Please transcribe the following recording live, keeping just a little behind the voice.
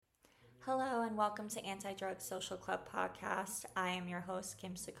Hello and welcome to Anti-Drug Social Club podcast. I am your host,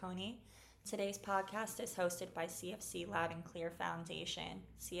 Kim Ciccone. Today's podcast is hosted by CFC Loud and Clear Foundation.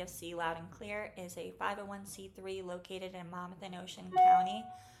 CFC Loud and Clear is a 501c3 located in Monmouth and Ocean County,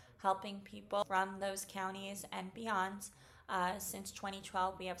 helping people from those counties and beyond. Since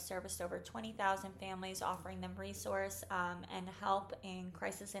 2012, we have serviced over 20,000 families, offering them resource and help in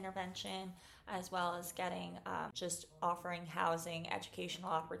crisis intervention, as well as getting just offering housing,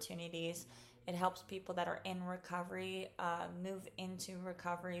 educational opportunities. It helps people that are in recovery move into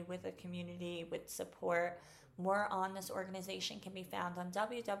recovery with a community, with support. More on this organization can be found on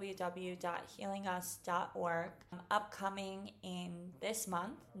www.HealingUs.org. Upcoming in this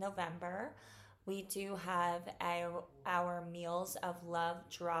month, November, we do have our Meals of Love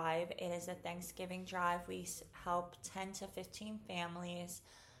drive. It is a Thanksgiving drive. We help 10 to 15 families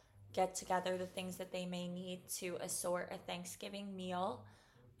get together the things that they may need to assort a Thanksgiving meal.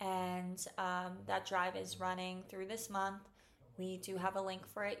 And that drive is running through this month. We do have a link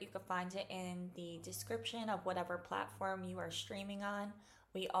for it. You can find it in the description of whatever platform you are streaming on.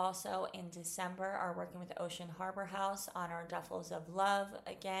 We also, in December, are working with Ocean Harbor House on our Duffels of Love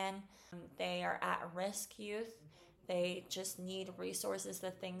again. They are at-risk youth. They just need resources,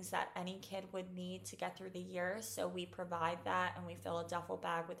 the things that any kid would need to get through the year. So we provide that, and we fill a duffel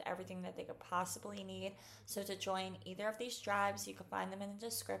bag with everything that they could possibly need. So to join either of these drives, you can find them in the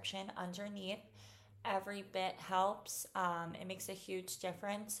description underneath. Every bit helps. It makes a huge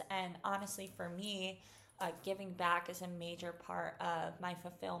difference. And honestly, for me, giving back is a major part of my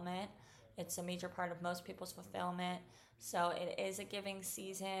fulfillment. It's a major part of most people's fulfillment. So it is a giving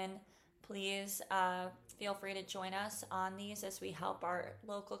season. Please feel free to join us on these as we help our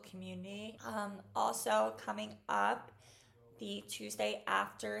local community. Also coming up, the Tuesday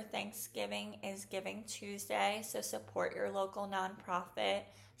after Thanksgiving is Giving Tuesday, so support your local nonprofit.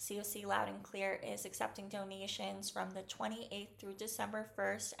 CFC Loud and Clear is accepting donations from the 28th through December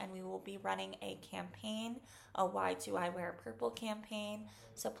 1st, and we will be running a campaign, a Why Do I Wear Purple campaign.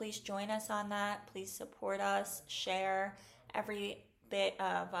 So please join us on that. Please support us, share. Every bit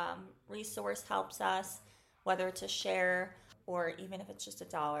of resource helps us, whether to share or even if it's just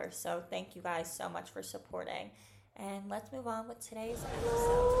 $1. So thank you guys so much for supporting. And let's move on with today's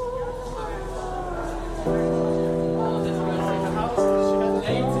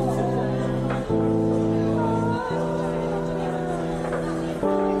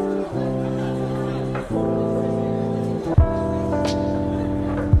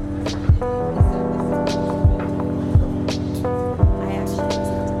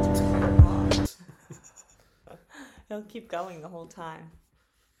It'll keep going the whole time.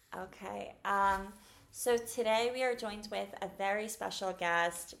 Okay. So today we are joined with a very special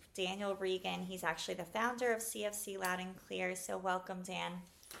guest, Daniel Regan. He's actually the founder of CFC Loud and Clear. So welcome, Dan.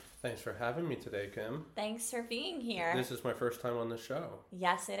 Thanks for having me today, Kim. Thanks for being here. This is my first time on the show.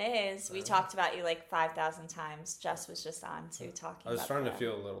 Yes, it is. We talked about you like 5,000 times. Jess was just on too talking about I was starting to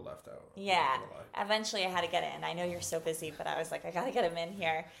feel a little left out. Yeah. Eventually I had to get in. I know you're so busy, but I was like, I got to get him in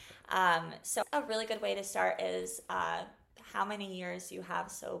here. So a really good way to start is how many years you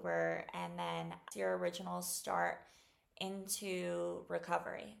have sober, and then your original start into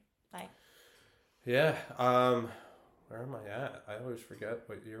recovery. Like, yeah. Where am I at? I always forget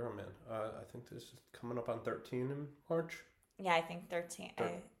what year I'm in. I think this is coming up on 13 in March. Yeah, I think 13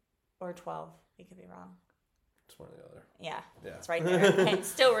 or 12. We could be wrong. It's one or the other. Yeah. It's right there. It's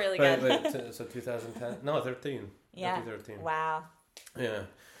still really good. Wait, so 2010? No, 13. Yeah. 13. Wow. Yeah.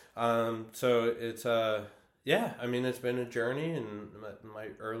 So it's yeah, I mean, it's been a journey in my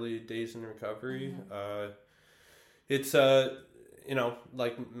early days in recovery. Mm-hmm. It's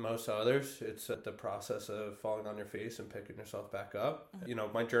like most others, it's the process of falling on your face and picking yourself back up.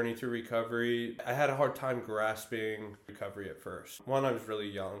 Mm-hmm. My journey through recovery, I had a hard time grasping recovery at first. One, I was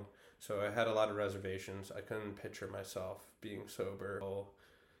really young, so I had a lot of reservations. I couldn't picture myself being sober until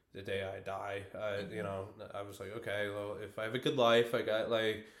the day I die. Mm-hmm. I was like, okay, well, if I have a good life, I got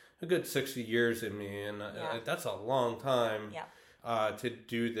like a good 60 years in me, and that's a long time. Yeah. To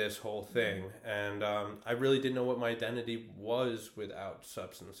do this whole thing. And I really didn't know what my identity was without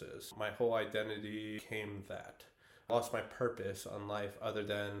substances. My whole identity became that. I lost my purpose on life other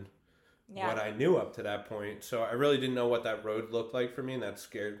than what I knew up to that point. So I really didn't know what that road looked like for me, and that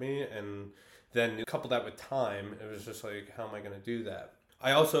scared me. And then couple that with time, it was just like, how am I going to do that?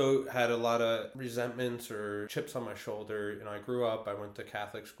 I also had a lot of resentments or chips on my shoulder. I grew up, I went to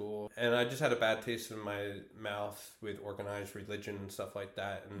Catholic school, and I just had a bad taste in my mouth with organized religion and stuff like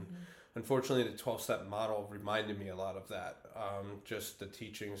that. And unfortunately, the 12-step model reminded me a lot of that. Just the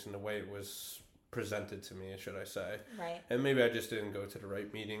teachings and the way it was presented to me, should I say. Right. And maybe I just didn't go to the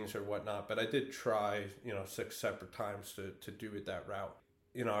right meetings or whatnot, but I did try, 6 separate times to do it that route.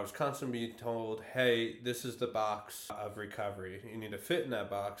 I was constantly being told, hey, this is the box of recovery. You need to fit in that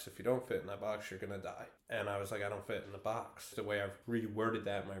box. If you don't fit in that box, you're going to die. And I was like, I don't fit in the box. The way I've reworded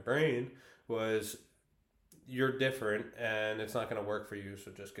that in my brain was, you're different and it's not going to work for you,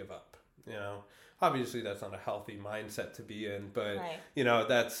 so just give up. Obviously that's not a healthy mindset to be in, but right.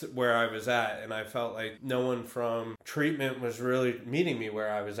 That's where I was at, and I felt like no one from treatment was really meeting me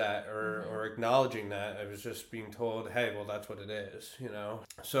where I was at or acknowledging that. I was just being told, hey, well, that's what it is,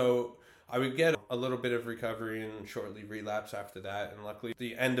 So I would get a little bit of recovery and shortly relapse after that, and luckily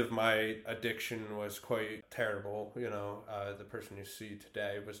the end of my addiction was quite terrible. The person you see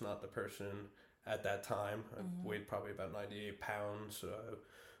today was not the person at that time. I weighed probably about 98 pounds,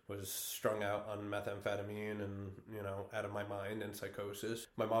 was strung out on methamphetamine and, out of my mind and psychosis.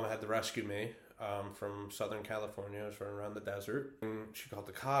 My mom had to rescue me from Southern California. I was running around the desert. And she called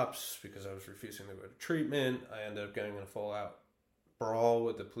the cops because I was refusing to go to treatment. I ended up getting in a full-out brawl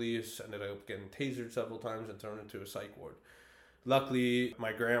with the police, ended up getting tasered several times and thrown into a psych ward. Luckily,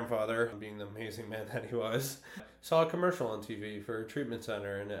 my grandfather, being the amazing man that he was, saw a commercial on TV for a treatment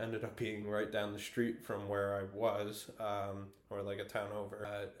center, and it ended up being right down the street from where I was, or like a town over.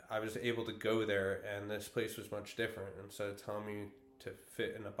 I was able to go there, and this place was much different. Instead of telling me to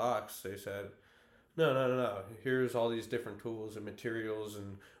fit in a box, they said, no. Here's all these different tools and materials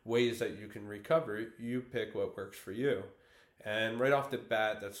and ways that you can recover. You pick what works for you. And right off the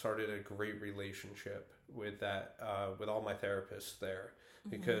bat, that started a great relationship with that, with all my therapists there,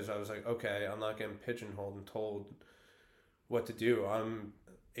 because I was like, okay, I'm not getting pigeonholed and told what to do. I'm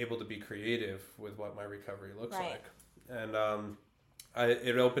able to be creative with what my recovery looks like. And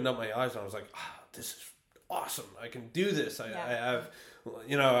it opened up my eyes, and I was like, this is awesome. I can do this. I have,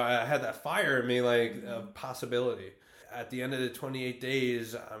 I had that fire in me, like a possibility. At the end of the 28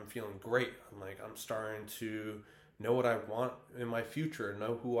 days, I'm feeling great. I'm starting to know what I want in my future,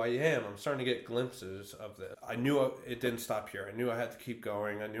 know who I am. I'm starting to get glimpses of this. I knew it didn't stop here. I knew I had to keep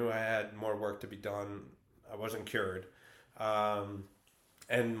going. I knew I had more work to be done. I wasn't cured.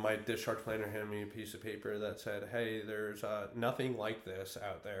 And my discharge planner handed me a piece of paper that said, hey, there's nothing like this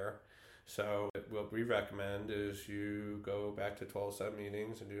out there. So what we recommend is you go back to 12-step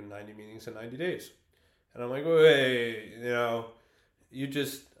meetings and do 90 meetings in 90 days. And I'm like, wait,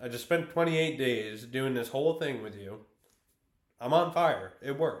 I just spent 28 days doing this whole thing with you. I'm on fire.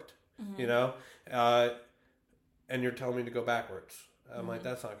 It worked, and you're telling me to go backwards. I'm like,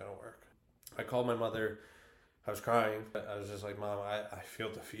 that's not going to work. I called my mother. I was crying. I was just like, Mom, I feel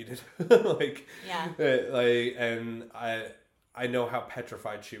defeated. And I know how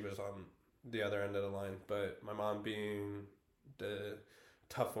petrified she was on the other end of the line, but my mom, being the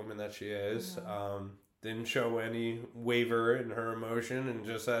tough woman that she is, didn't show any waver in her emotion and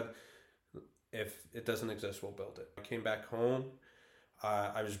just said, if it doesn't exist, we'll build it. I came back home.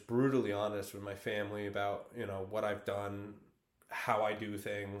 I was brutally honest with my family about, what I've done, how I do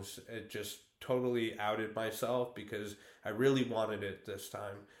things. It just totally outed myself because I really wanted it this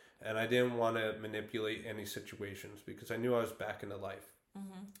time. And I didn't want to manipulate any situations because I knew I was back into life.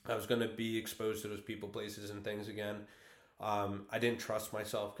 I was going to be exposed to those people, places, and things again. I didn't trust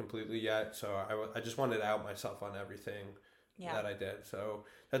myself completely yet, so I just wanted to out myself on everything that I did. So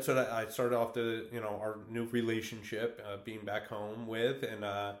that's what I started off our new relationship, being back home with, and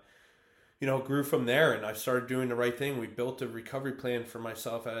grew from there. And I started doing the right thing. We built a recovery plan for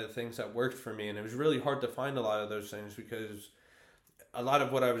myself out of the things that worked for me, and it was really hard to find a lot of those things because a lot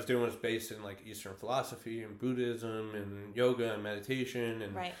of what I was doing was based in like Eastern philosophy and Buddhism and yoga and meditation,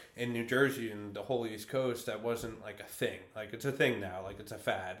 and in New Jersey and the whole East Coast, that wasn't like a thing. Like it's a thing now, like it's a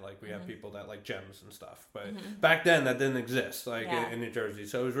fad. Like we have people that like gems and stuff, but back then that didn't exist in New Jersey.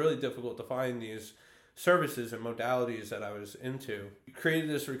 So it was really difficult to find these services and modalities that I was into. Created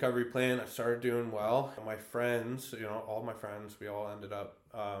this recovery plan. I started doing well. My friends, all my friends, we all ended up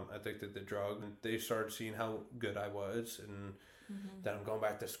addicted to drugs. They started seeing how good I was, and then I'm going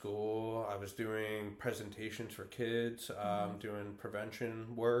back to school. I was doing presentations for kids, doing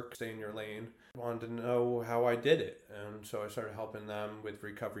prevention work, stay in your lane. Wanted to know how I did it. And so I started helping them with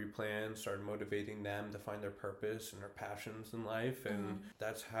recovery plans, started motivating them to find their purpose and their passions in life. And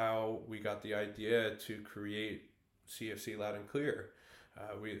that's how we got the idea to create CFC Loud and Clear.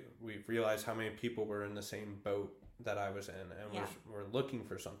 We realized how many people were in the same boat that I was in, and were looking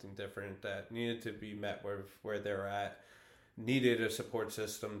for something different that needed to be met where they're at. Needed a support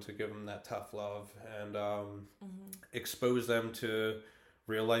system to give them that tough love and expose them to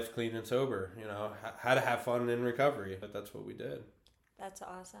real life clean and sober, how to have fun in recovery. But that's what we did. That's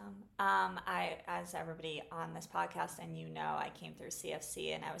awesome. As everybody on this podcast, and I came through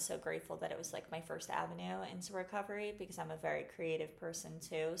CFC, and I was so grateful that it was like my first avenue into recovery because I'm a very creative person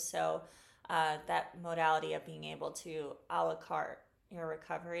too. So that modality of being able to a la carte your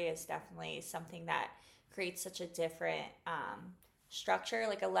recovery is definitely something that creates such a different structure,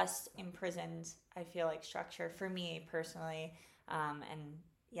 like a less imprisoned, I feel like, structure for me personally. And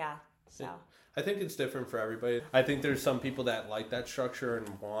yeah, so. I think it's different for everybody. I think there's some people that like that structure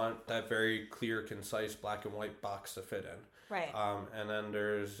and want that very clear, concise, black and white box to fit in. Right. And then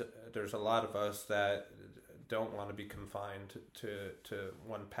there's a lot of us that don't want to be confined to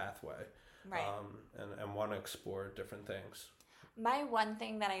one pathway. Right. And want to explore different things. My one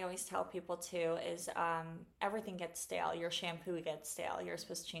thing that I always tell people too is everything gets stale. Your shampoo gets stale. You're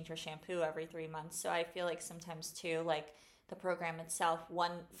supposed to change your shampoo every 3 months. So I feel like sometimes too, like the program itself,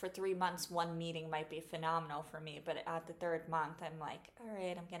 for 3 months, one meeting might be phenomenal for me. But at the third month, I'm like, all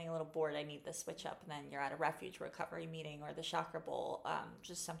right, I'm getting a little bored. I need to switch up. And then you're at a refuge recovery meeting or the chakra bowl,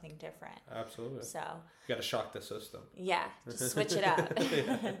 just something different. Absolutely. So you got to shock the system. Yeah, just switch it up.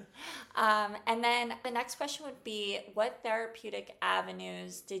 And then the next question would be, what therapeutic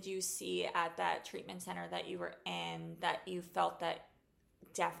avenues did you see at that treatment center that you were in that you felt that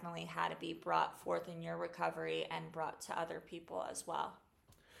definitely had to be brought forth in your recovery and brought to other people as well?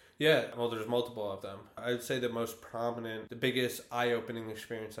 Yeah, well, there's multiple of them. I'd say the most prominent, the biggest eye-opening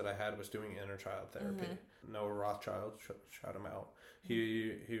experience that I had was doing inner child therapy. Mm-hmm. Noah Rothschild, shout him out.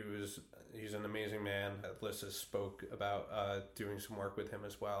 Mm-hmm. He's an amazing man. Alyssa spoke about doing some work with him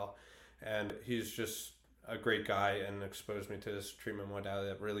as well. And he's just a great guy and exposed me to this treatment modality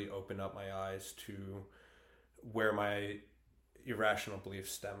that really opened up my eyes to where my irrational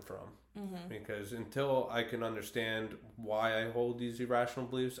beliefs stem from. Mm-hmm. Because until I can understand why I hold these irrational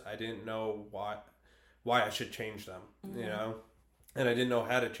beliefs, I didn't know why I should change them. Mm-hmm. And I didn't know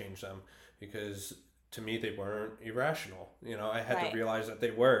how to change them because to me they weren't irrational. I had to realize that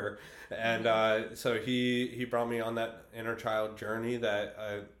they were. And so he brought me on that inner child journey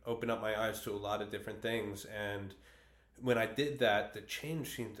that opened up my eyes to a lot of different things. And when I did that, the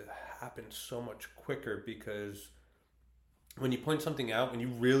change seemed to happen so much quicker because when you point something out, when you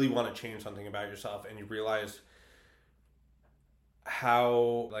really want to change something about yourself and you realize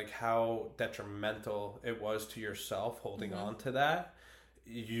how detrimental it was to yourself holding on to that,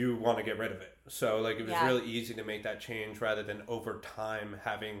 you want to get rid of it. So it was really easy to make that change rather than over time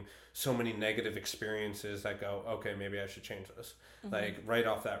having so many negative experiences that go, okay, maybe I should change this. Mm-hmm. Right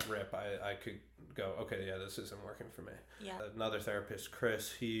off that rip, I could go, okay, yeah, this isn't working for me. Yeah. Another therapist,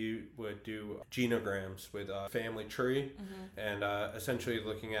 Chris, he would do genograms with a family tree and essentially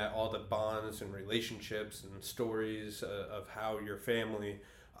looking at all the bonds and relationships and stories of how your family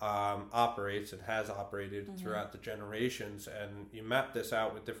operates and has operated throughout the generations, and you map this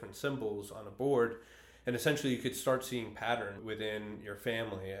out with different symbols on a board, and essentially you could start seeing pattern within your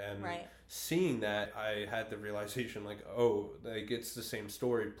family. And seeing that, I had the realization it's the same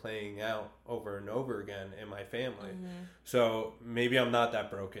story playing out over and over again in my family. So maybe I'm not that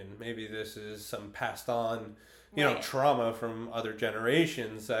broken. Maybe this is some passed on trauma from other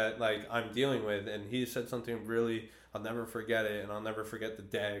generations that I'm dealing with. And he said something really, I'll never forget it, and I'll never forget the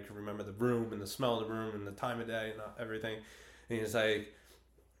day. I can remember the room and the smell of the room and the time of day and everything. And he's like,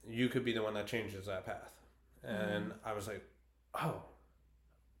 you could be the one that changes that path. And I was like, oh,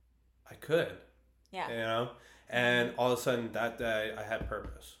 I could. Yeah. And all of a sudden that day I had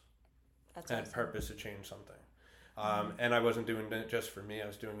purpose. I had purpose to change something. And I wasn't doing it just for me. I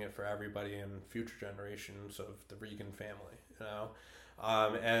was doing it for everybody in future generations of the Regan family,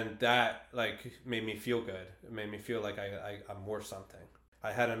 and that made me feel good. It made me feel like I'm worth something.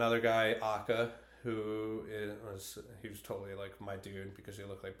 I had another guy, Aka, who he was totally my dude because he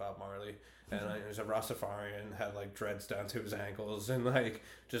looked like Bob Marley, and he was a Rastafarian, had dreads down to his ankles, and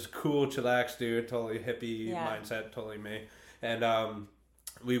just cool, chillax dude, totally hippie mindset, totally me. And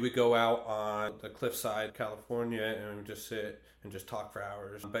we would go out on the cliffside, California, and we would just sit and just talk for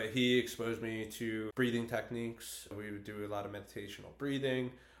hours. But he exposed me to breathing techniques. We would do a lot of meditational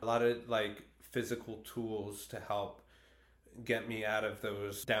breathing, a lot of physical tools to help get me out of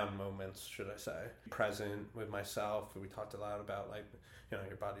those down moments, should I say. Present with myself. We talked a lot about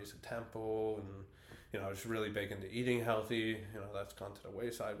your body's a temple, and I was really big into eating healthy. That's gone to the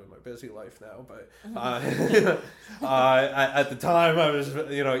wayside with my busy life now. But at the time, I was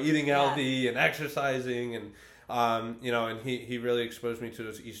eating healthy and exercising, and and he really exposed me to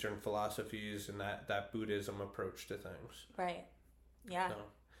those Eastern philosophies and that Buddhism approach to things. Right. Yeah.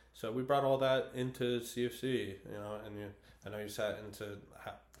 So we brought all that into CFC, and I know you sat into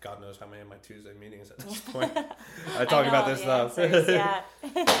God knows how many of my Tuesday meetings at this point. I talk about this stuff. Yeah.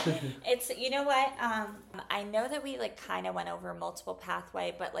 It's, you know what? I know that we like kind of went over multiple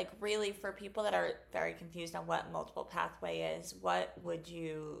pathway, but like really for people that are very confused on what multiple pathway is, what would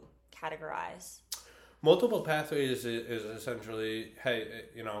you categorize? Multiple pathways is essentially, hey,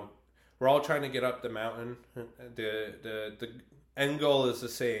 we're all trying to get up the mountain. The end goal is the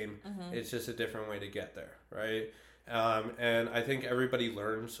same. It's just a different way to get there, right? And I think everybody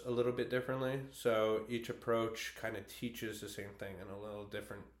learns a little bit differently. So each approach kind of teaches the same thing in a little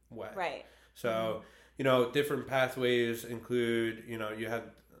different way. Right. So, different pathways include, you have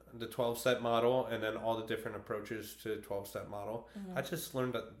the 12-step model and then all the different approaches to the 12-step model. I just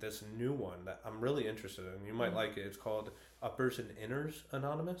learned this new one that I'm really interested in. You might like it. It's called Uppers and Inners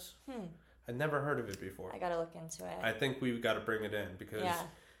Anonymous. I'd never heard of it before. I got to look into it. I think we've got to bring it in because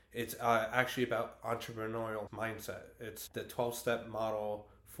it's actually about entrepreneurial mindset. It's the 12-step model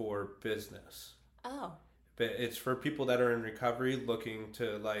for business. Oh. But it's for people that are in recovery looking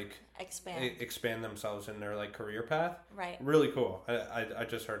to like expand themselves in their like career path. Right. Really cool. I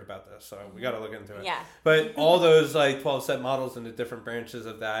just heard about this, so we got to look into it. Yeah. But all those like 12-step models and the different branches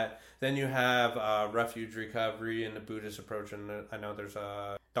of that. Then you have refuge recovery and the Buddhist approach, and I know there's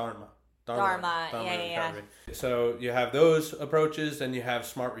Dharma. Yeah. So you have those approaches, then you have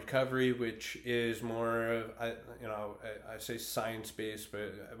smart recovery, which is more, I say science-based,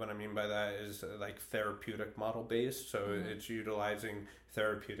 but what I mean by that is like therapeutic model-based. So it's utilizing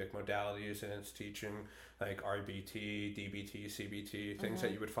therapeutic modalities, and it's teaching like RBT, DBT, CBT, things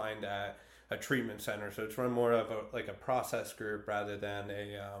that you would find at a treatment center. So it's run more of a process group rather than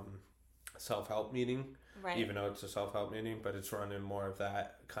a self-help meeting. Right. Even though it's a self-help meeting, but it's running more of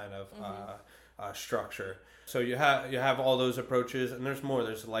that kind of structure. So you have all those approaches, and there's more.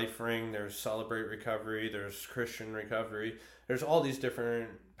 There's Life Ring, there's Celebrate Recovery, there's Christian Recovery. There's all these different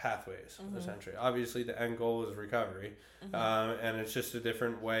pathways, essentially. Obviously, the end goal is recovery, and it's just a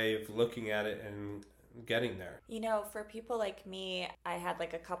different way of looking at it and getting there. For people like me, I had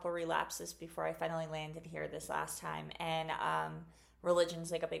like a couple relapses before I finally landed here this last time, and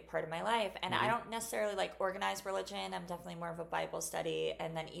religion's like a big part of my life, and I don't necessarily like organize religion. I'm definitely more of a Bible study,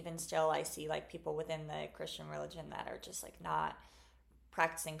 and then even still I see like people within the Christian religion that are just like not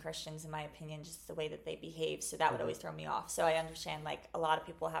practicing Christians in my opinion, just the way that they behave. So that would always throw me off. So I understand like a lot of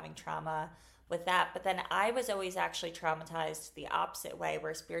people having trauma with that, but then I was always actually traumatized the opposite way,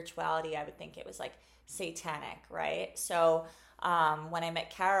 where spirituality, I would think it was like satanic, right? So when I met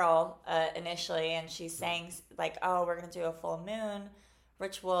Carol initially, and she's saying like, oh, we're going to do a full moon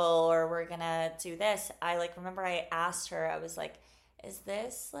ritual, or we're going to do this. I like remember I asked her, I was like, is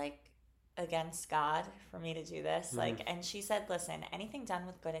this like against God for me to do this? Like, and she said, listen, anything done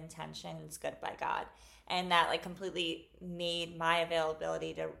with good intention is good by God. And that like completely made my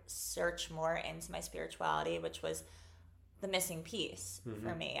availability to search more into my spirituality, which was the missing piece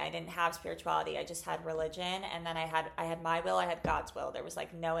for me. I didn't have spirituality. I just had religion, and then I had my will, I had God's will. There was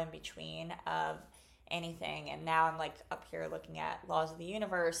like no in between of anything. And now I'm like up here looking at laws of the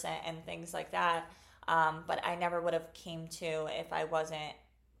universe and things like that. But I never would have came to if I wasn't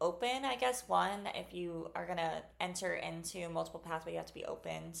open. I guess one, if you are gonna enter into multiple pathways, you have to be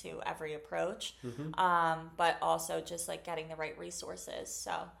open to every approach. But also just like getting the right resources.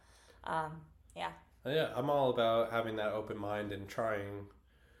 So yeah. Yeah, I'm all about having that open mind and trying.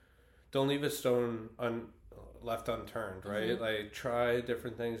 Don't leave a stone left unturned, right? Like try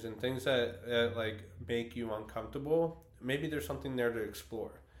different things, and things that like make you uncomfortable. Maybe there's something there to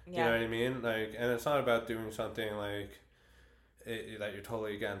explore. Yeah. You know what I mean? Like, and it's not about doing something like that you're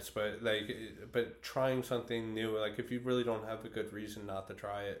totally against, but trying something new. Like if you really don't have a good reason not to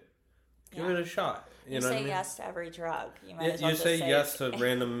try it, give it a shot. You know say what I mean? yes to every drug. You might as well you just say yes to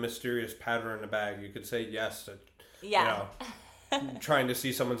random mysterious powder in the bag. You could say yes to, trying to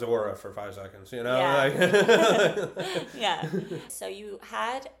see someone's aura for 5 seconds. You know, yeah. So you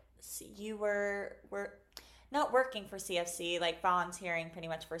were not working for CFC, like volunteering pretty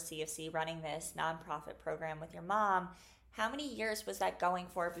much for CFC, running this nonprofit program with your mom. How many years was that going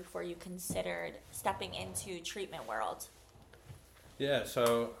for before you considered stepping into treatment world? Yeah,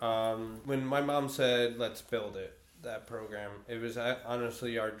 so when my mom said, let's build it, that program, it was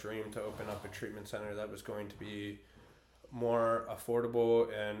honestly our dream to open up a treatment center that was going to be more affordable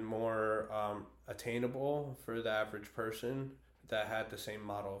and more attainable for the average person that had the same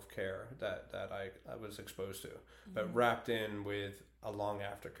model of care that I was exposed to, but wrapped in with a long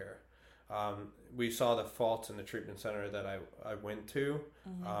aftercare. we saw the faults in the treatment center that I went to,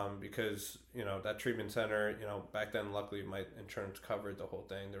 because, that treatment center, back then, luckily my insurance covered the whole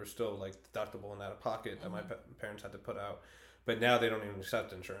thing. There was still like deductible and out of pocket that my parents had to put out. But now they don't even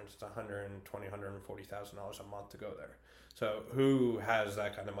accept insurance. It's $140,000 a month to go there. So who has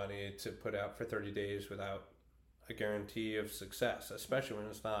that kind of money to put out for 30 days without a guarantee of success, especially when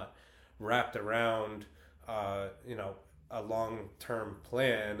it's not wrapped around, a long-term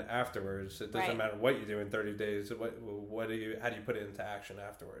plan afterwards. It doesn't matter what you do in 30 days. How do you put it into action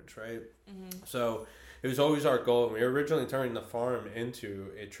afterwards, right? So it was always our goal. And we were originally turning the farm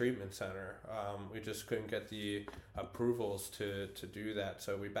into a treatment center. We just couldn't get the approvals to do that.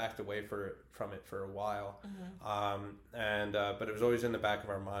 So we backed away from it for a while. But it was always in the back of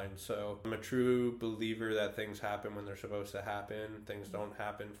our mind. So I'm a true believer that things happen when they're supposed to happen. Things don't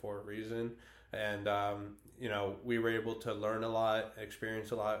happen for a reason. And, we were able to learn a lot, experience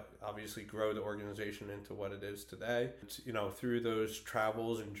a lot, obviously grow the organization into what it is today. Through those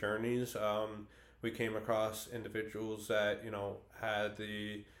travels and journeys, we came across individuals that, had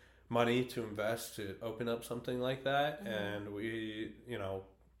the money to invest to open up something like that. And we,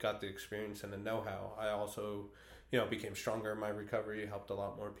 got the experience and the know-how. I also, became stronger in my recovery, helped a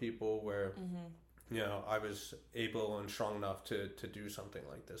lot more people where, I was able and strong enough to do something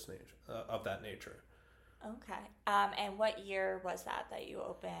like this nature, of that nature. Okay. And what year was that you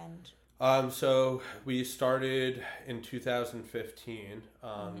opened? So we started in 2015.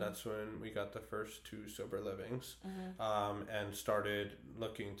 That's when we got the first 2 sober livings, and started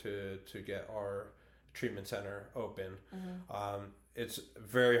looking to get our treatment center open. It's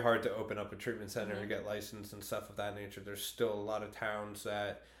very hard to open up a treatment center and get licensed and stuff of that nature. There's still a lot of towns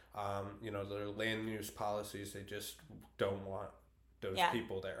that, their land use policies, they just don't want those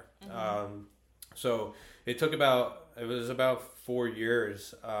people there. So it was about 4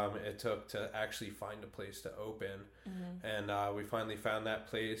 years it took to actually find a place to open. And we finally found that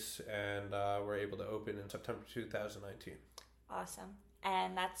place, and we're able to open in September 2019. Awesome.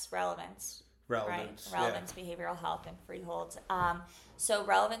 And that's Relevance. Relevance, right? Relevance Behavioral Health and Freehold. So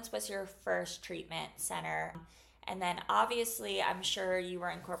Relevance was your first treatment center. And then obviously, I'm sure you were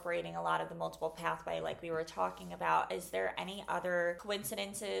incorporating a lot of the multiple pathway like we were talking about. Is there any other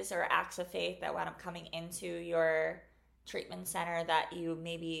coincidences or acts of faith that wound up coming into your treatment center that you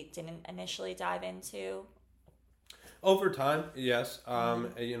maybe didn't initially dive into? Over time, yes.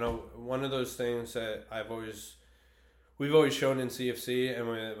 One of those things that we've always shown in CFC, and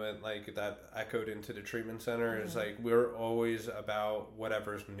when like that echoed into the treatment center, is like we're always about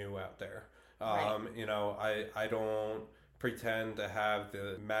whatever's new out there. I don't pretend to have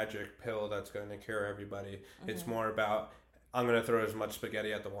the magic pill that's going to cure everybody. It's more about, I'm going to throw as much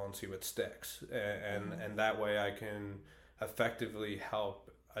spaghetti at the wall and see what sticks. And that way I can effectively help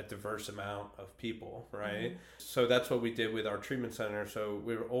a diverse amount of people, right? So that's what we did with our treatment center. So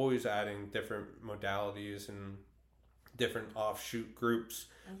we were always adding different modalities and different offshoot groups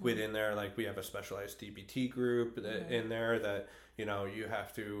within there. Like we have a specialized DBT group in there that, you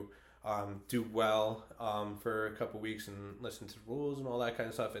have to do well for a couple weeks and listen to the rules and all that kind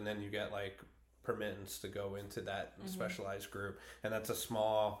of stuff, and then you get like permittance to go into that specialized group, and that's a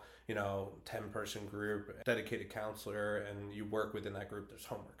small 10-person group, dedicated counselor, and you work within that group. There's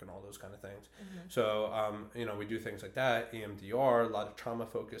homework and all those kind of things. So we do things like that, EMDR, a lot of trauma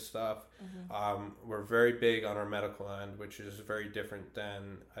focused stuff. We're very big on our medical end, which is very different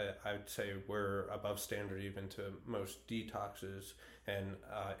than I'd say we're above standard even to most detoxes and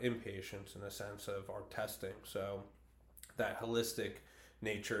inpatients in the sense of our testing. So that holistic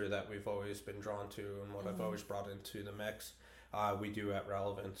nature that we've always been drawn to and what I've always brought into the mix, we do at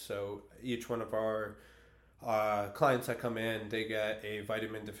Relevance. So each one of our clients that come in, they get a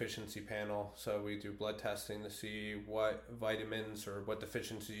vitamin deficiency panel. So we do blood testing to see what vitamins or what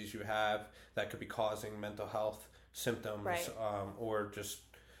deficiencies you have that could be causing mental health symptoms, or just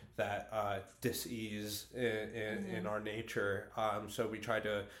that dis-ease in our nature. So we try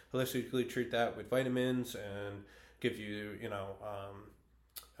to holistically treat that with vitamins and give you,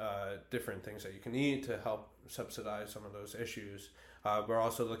 different things that you can eat to help subsidize some of those issues. We're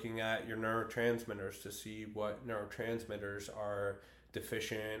also looking at your neurotransmitters to see what neurotransmitters are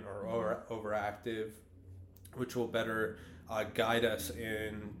deficient or overactive, which will better guide us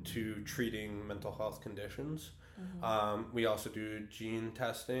into treating mental health conditions. We also do gene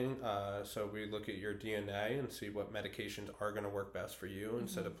testing, so we look at your DNA and see what medications are going to work best for you.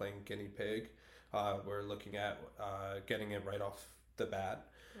 Instead of playing guinea pig, we're looking at getting it right off the bat.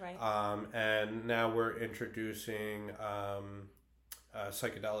 And now we're introducing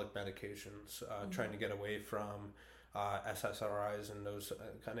psychedelic medications, trying to get away from SSRIs and those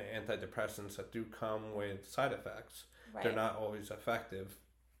kind of antidepressants that do come with side effects. Right. They're not always effective.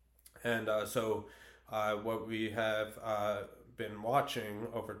 And so what we have been watching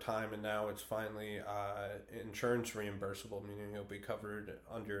over time, and now it's finally insurance reimbursable, meaning it'll be covered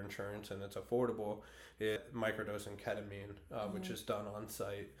under insurance and it's affordable, is microdosing ketamine, which is done on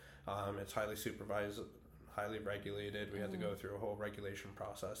site. It's highly supervised, highly regulated. We had to go through a whole regulation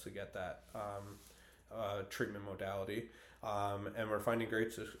process to get that treatment modality. And we're finding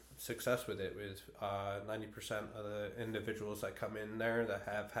great success with it, with 90% of the individuals that come in there that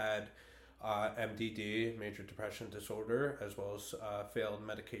have had MDD, major depression disorder, as well as failed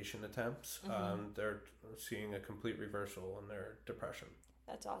medication attempts. They're seeing a complete reversal in their depression.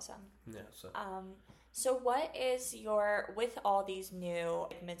 That's awesome. Yeah. So what is with all these new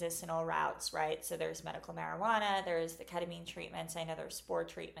medicinal routes, right? So there's medical marijuana, there's the ketamine treatments. I know there's spore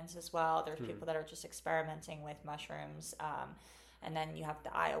treatments as well. There's people that are just experimenting with mushrooms. And then you have the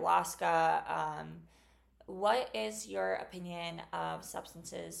ayahuasca. What is your opinion of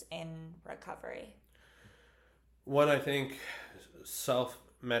substances in recovery? One, I think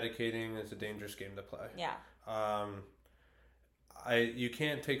self-medicating is a dangerous game to play. Yeah. You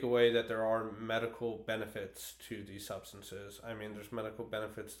can't take away that there are medical benefits to these substances. I mean, there's medical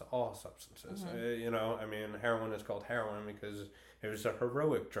benefits to all substances. Heroin is called heroin because it was a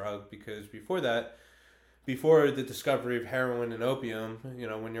heroic drug, because before the discovery of heroin and opium,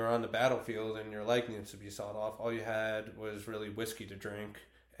 when you're on the battlefield and your leg needs to be sawed off, all you had was really whiskey to drink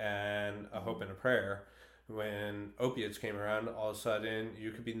and a hope and a prayer. When opiates came around, all of a sudden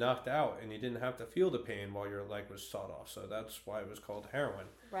you could be knocked out and you didn't have to feel the pain while your leg was sawed off. So that's why it was called heroin.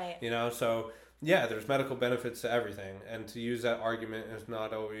 Right. So yeah, there's medical benefits to everything. And to use that argument is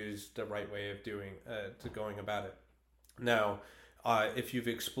not always the right way of going about it. Now, if you've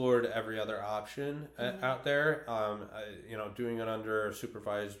explored every other option out there, doing it under a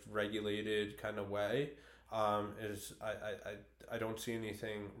supervised, regulated kind of way, I don't see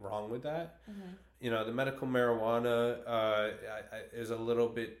anything wrong with that. The medical marijuana is a little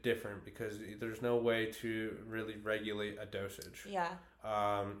bit different because there's no way to really regulate a dosage. Yeah.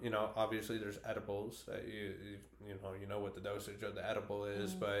 Obviously there's edibles that you know what the dosage of the edible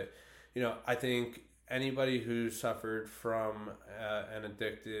is, but I think anybody who suffered from an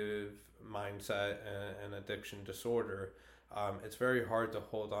addictive mindset and addiction disorder, it's very hard to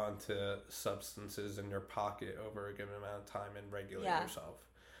hold on to substances in your pocket over a given amount of time and regulate yourself.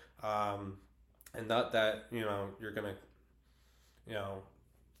 And not that, you're going to,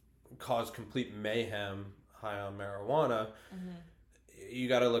 cause complete mayhem high on marijuana. You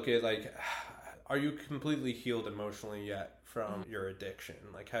got to look at, are you completely healed emotionally yet from your addiction?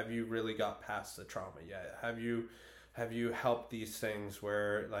 Have you really got past the trauma yet? Have you helped these things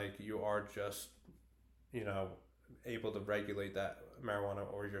where, you are just, able to regulate that marijuana,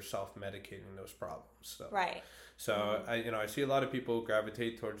 or you're self-medicating those problems? So, right. So I see a lot of people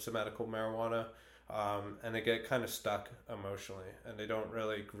gravitate towards the medical marijuana, and they get kind of stuck emotionally, and they don't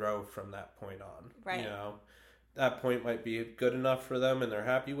really grow from that point on. Right. That point might be good enough for them, and they're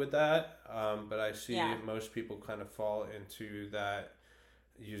happy with that. But I see most people kind of fall into that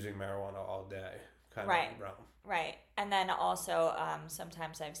using marijuana all day kind of realm. Right. And then also,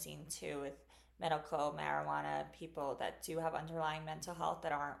 sometimes I've seen too with medical marijuana, people that do have underlying mental health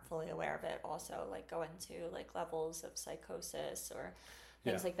that aren't fully aware of it also go into levels of psychosis or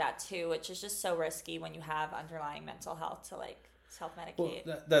things like that too, which is just so risky when you have underlying mental health to self-medicate.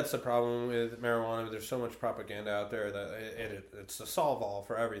 Well, that's the problem with marijuana. There's so much propaganda out there that it's a solve-all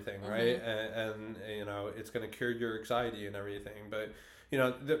for everything, right? And it's going to cure your anxiety and everything, but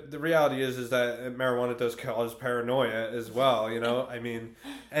the reality is that marijuana does cause paranoia as well, I mean,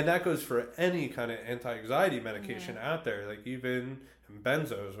 and that goes for any kind of anti-anxiety medication out there, even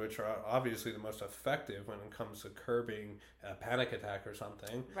benzos, which are obviously the most effective when it comes to curbing a panic attack or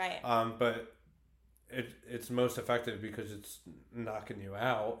something. Right. But it's most effective because it's knocking you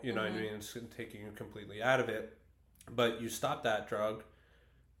out, what I mean? It's taking you completely out of it. But you stop that drug,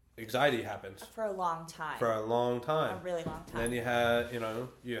 anxiety happens for a long time. A really long time. And then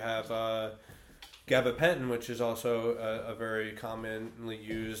you have gabapentin, which is also a very commonly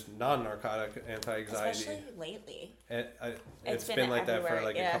used non-narcotic anti-anxiety. Especially lately. It's been like that for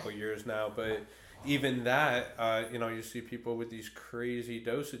a couple of years now, but even that, you see people with these crazy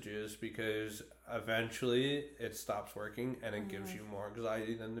dosages because eventually it stops working and it gives you more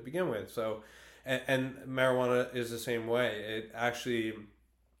anxiety than to begin with. So, and marijuana is the same way. It actually,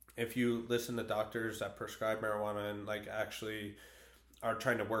 if you listen to doctors that prescribe marijuana and actually are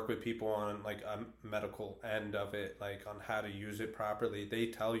trying to work with people on like a medical end of it, like on how to use it properly, they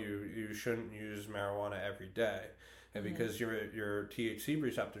tell you you shouldn't use marijuana every day. And because your THC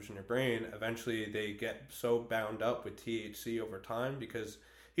receptors in your brain, eventually they get so bound up with THC over time, because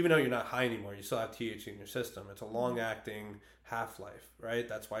even though you're not high anymore, you still have THC in your system. It's a long-acting half-life, right?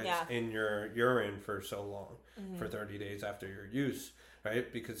 That's why it's in your urine for so long, for 30 days after your use,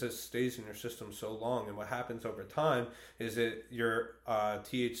 right? Because it stays in your system so long. And what happens over time is that your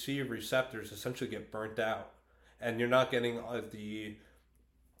THC receptors essentially get burnt out, and you're not getting the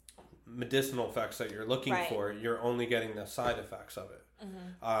medicinal effects that you're looking for. You're only getting the side effects of it.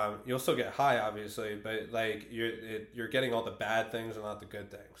 You'll still get high, obviously, but like you're getting all the bad things and not the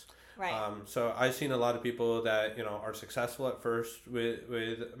good things. So I've seen a lot of people that are successful at first with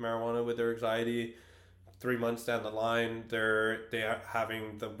marijuana with their anxiety. 3 months down the line, they're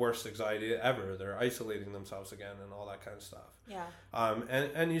having the worst anxiety ever. They're isolating themselves again and all that kind of stuff.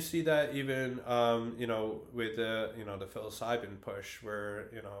 And you see that even with the psilocybin push,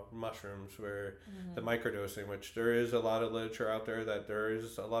 where mushrooms, where the microdosing, which there is a lot of literature out there that there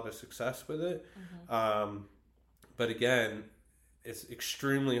is a lot of success with it. But again, it's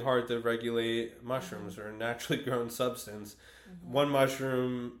extremely hard to regulate mushrooms or a naturally grown substance. One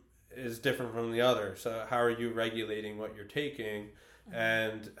mushroom is different from the other. So how are you regulating what you're taking?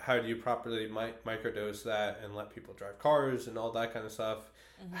 And how do you properly microdose that and let people drive cars and all that kind of stuff?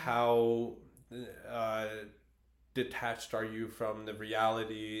 How detached are you from the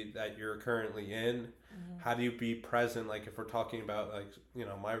reality that you're currently in? How do you be present? Like if we're talking about like,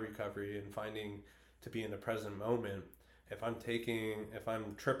 my recovery and finding to be in the present moment, if I'm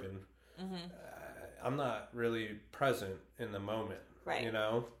tripping, I'm not really present in the moment,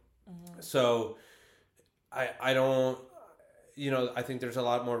 So I don't, I think there's a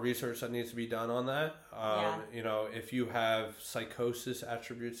lot more research that needs to be done on that. If you have psychosis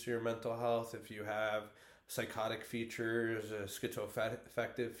attributes to your mental health, if you have psychotic features,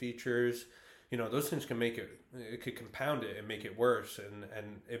 schizoaffective features, those things can it could compound it and make it worse, and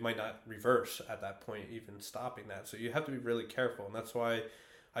it might not reverse at that point, even stopping that. So you have to be really careful, and that's why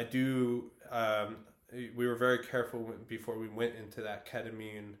we were very careful before we went into that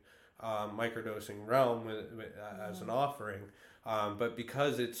ketamine microdosing realm as an offering, but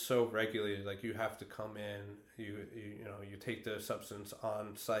because it's so regulated, like you have to come in, you take the substance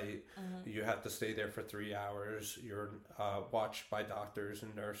on site, you have to stay there for 3 hours, you're watched by doctors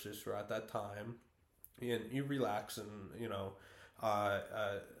and nurses throughout that time, and you relax and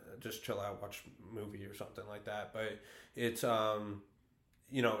just chill out, watch a movie or something like that. But it's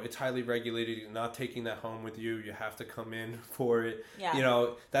it's highly regulated. You're not taking that home with you. You have to come in for it.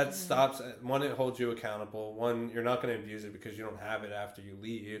 That stops. One, it holds you accountable. One, you're not going to abuse it because you don't have it after you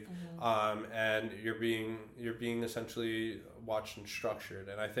leave. And you're being essentially watched and structured.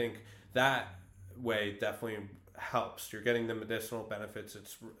 And I think that way definitely helps. You're getting the medicinal benefits.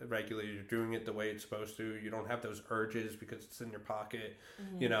 It's regulated. You're doing it the way it's supposed to. You don't have those urges because it's in your pocket.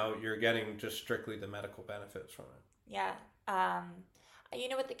 You're getting just strictly the medical benefits from it.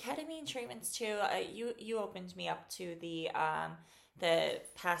 With the ketamine treatments too, you opened me up to the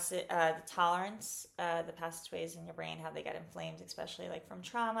tolerance, the passageways in your brain, how they get inflamed, especially like from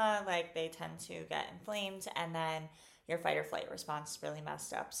trauma. Like they tend to get inflamed, and then your fight or flight response is really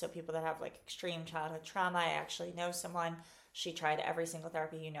messed up. So people that have like extreme childhood trauma, I actually know someone. She tried every single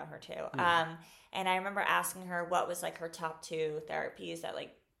therapy. You know her too. And I remember asking her what was like her top 2 therapies that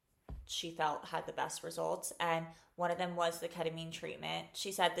like she felt had the best results, and one of them was the ketamine treatment.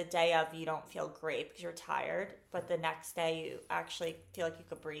 She said the day of you don't feel great because you're tired, but the next day you actually feel like you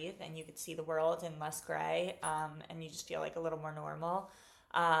could breathe and you could see the world in less gray, and you just feel like a little more normal.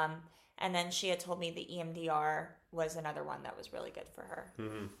 And then she had told me the EMDR was another one that was really good for her.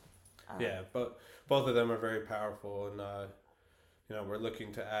 But both of them are very powerful, and we're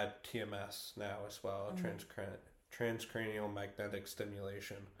looking to add TMS now as well, transcranial magnetic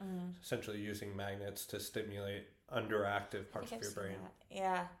stimulation, essentially using magnets to stimulate underactive parts of your brain.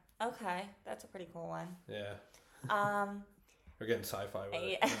 Okay, that's a pretty cool one. We're getting sci-fi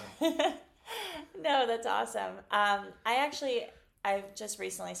with it. No, that's awesome. I've just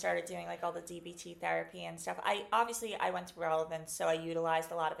recently started doing like all the DBT therapy and stuff. I went to Relevance, so I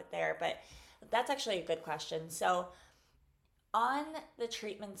utilized a lot of it there, but that's actually a good question. So on the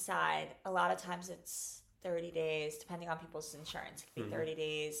treatment side, a lot of times it's 30 days, depending on people's insurance. It could be 30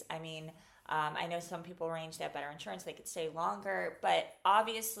 days. I mean, I know some people arrange to have better insurance. They could stay longer. But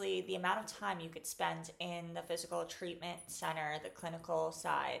obviously, the amount of time you could spend in the physical treatment center, the clinical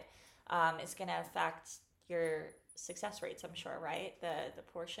side, is going to affect your success rates, I'm sure, right? The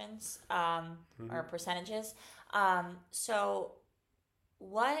portions or percentages. So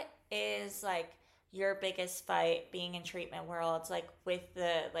what is like your biggest fight being in treatment worlds, like with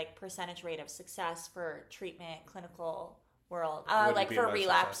the like percentage rate of success for treatment clinical world, like for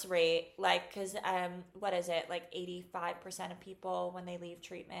relapse success rate, like because what is it, like 85% of people when they leave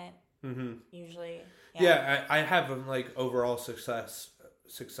treatment usually? I have like overall success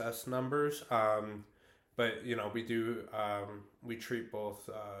numbers, but you know, we treat both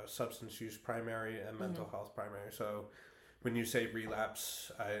substance use primary and mental health primary. So when you say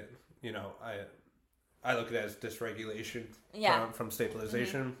relapse, I look at it as dysregulation from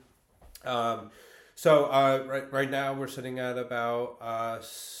stabilization. Right now we're sitting at about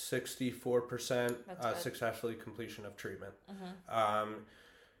 64% successfully completion of treatment.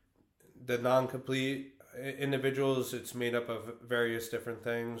 The non-complete individuals, it's made up of various different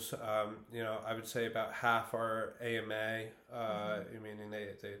things. I would say about half are AMA, meaning they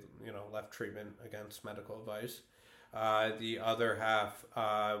left treatment against medical advice. The other half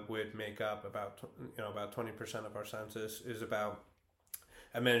would make up about 20% of our census is about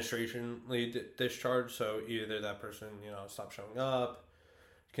administrationally discharged. So either that person stopped showing up,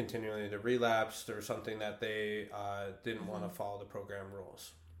 continually to relapsed, or something that they didn't want to follow the program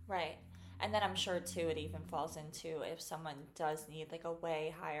rules. Right. And then I'm sure too it even falls into if someone does need like a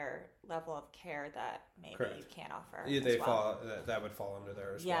way higher level of care that maybe Correct. You can't offer. Yeah, that would fall under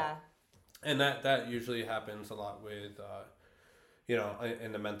there as well. And that usually happens a lot with,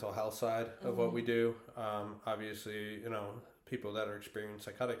 in the mental health side of what we do. Obviously, people that are experiencing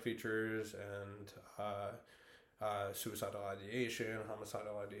psychotic features and suicidal ideation,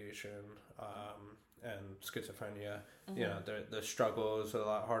 homicidal ideation, and schizophrenia. The struggle is a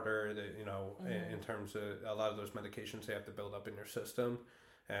lot harder. In terms of a lot of those medications, they have to build up in your system,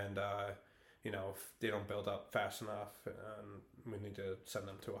 and if they don't build up fast enough, we need to send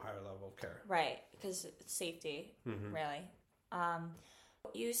them to a higher level of care. Right, because it's safety, really.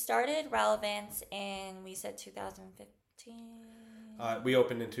 You started Relevance in, we said 2015? We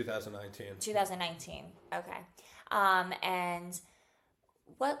opened in 2019. 2019, okay. And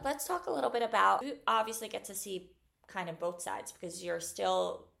let's talk a little bit about, you obviously get to see kind of both sides because you're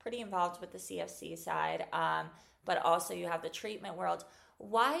still pretty involved with the CFC side, but also you have the treatment world.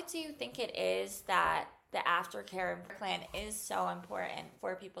 Why do you think it is that the aftercare plan is so important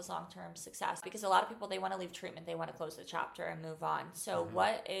for people's long-term success? Because a lot of people, they want to leave treatment, they want to close the chapter and move on. So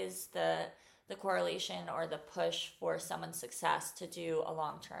what is the correlation or the push for someone's success to do a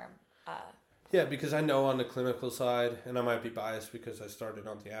long-term Yeah, because I know on the clinical side, and I might be biased because I started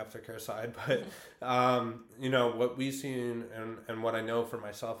on the aftercare side, but what we've seen and what I know for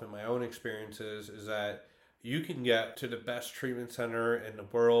myself and my own experiences is that you can get to the best treatment center in the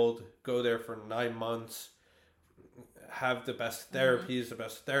world, go there for 9 months, have the best therapies, the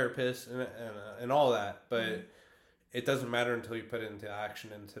best therapists, and all that, but it doesn't matter until you put it into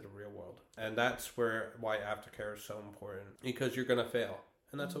action, into the real world. And that's why aftercare is so important, because you're going to fail,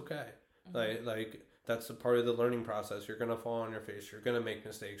 and that's okay. Like that's a part of the learning process. You're going to fall on your face. You're going to make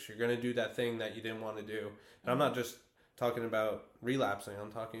mistakes. You're going to do that thing that you didn't want to do. And I'm not just talking about relapsing.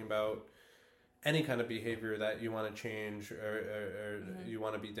 I'm talking about any kind of behavior that you want to change or you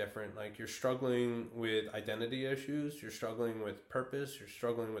want to be different. Like you're struggling with identity issues. You're struggling with purpose. You're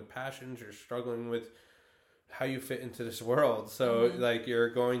struggling with passions. You're struggling with how you fit into this world. So like you're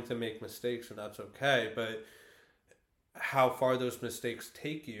going to make mistakes, and that's okay. But how far those mistakes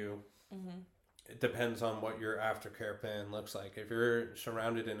take you, it depends on what your aftercare plan looks like. If you're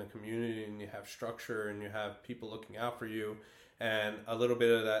surrounded in a community and you have structure and you have people looking out for you, and a little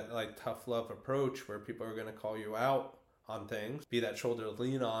bit of that like tough love approach where people are going to call you out on things, be that shoulder to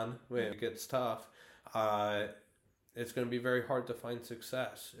lean on when it gets tough, it's going to be very hard to find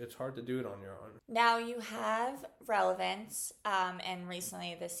success. It's hard to do it on your own. Now you have Relevance, and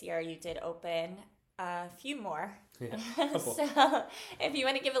recently this year you did open a few more. Yeah, so if you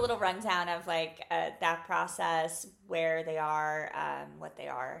want to give a little rundown of like that process, where they are, what they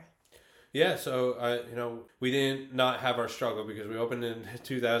are. Yeah, so we didn't not have our struggle because we opened in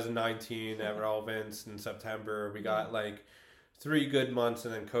 2019 at Relevance in September. We got like 3 good months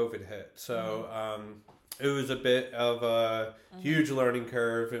and then COVID hit. So it was a bit of a huge learning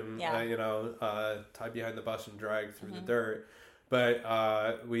curve and tied behind the bus and dragged through the dirt.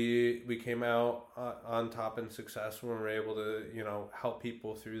 But we came out on top in success when we were able to, help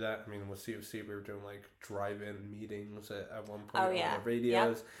people through that. I mean, with CFC, we were doing like drive-in meetings at one point on the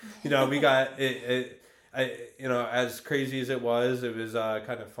radios. Yep. We got it, as crazy as it was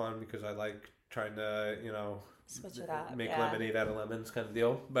kind of fun because I like trying to, switch it up, make lemonade out of lemons kind of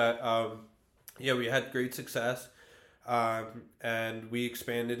deal. But we had great success. And we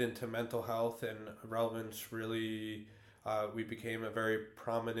expanded into mental health, and Relevance really we became a very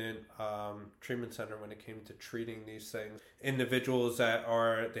prominent treatment center when it came to treating these things. Individuals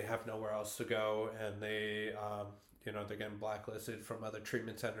they have nowhere else to go, and they're getting blacklisted from other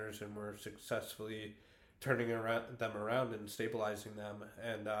treatment centers, and we're successfully turning them around and stabilizing them.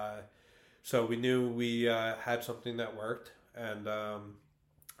 And so we knew we had something that worked, and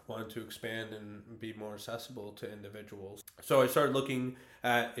wanted to expand and be more accessible to individuals. So I started looking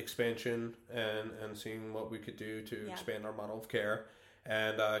at expansion and seeing what we could do to expand our model of care,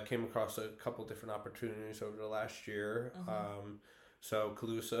 and came across a couple different opportunities over the last year. So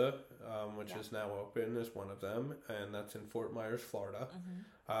Calusa, which is now open, is one of them, and that's in Fort Myers, Florida.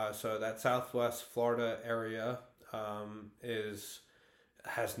 So that Southwest Florida area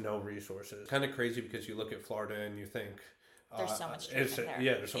has no resources. Kind of crazy because you look at Florida and you think, there's so much treatment there.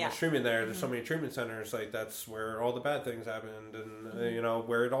 Yeah, there's so much treatment there. There's so many treatment centers. Like, that's where all the bad things happened, and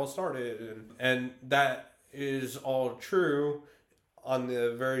where it all started, and that is all true on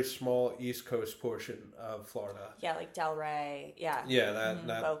the very small East Coast portion of Florida. Yeah, like Delray. Yeah. Yeah,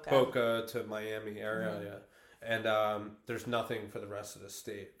 that Boca to Miami area. And there's nothing for the rest of the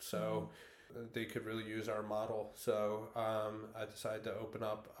state. So they could really use our model. So I decided to open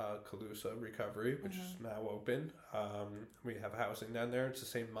up Calusa Recovery, which is now open. We have housing down there. It's the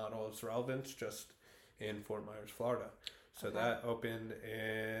same model as Relevance, just in Fort Myers, Florida. So that opened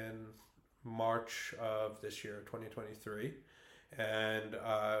in March of this year, 2023. And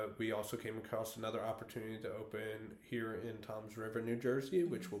we also came across another opportunity to open here in Toms River, New Jersey,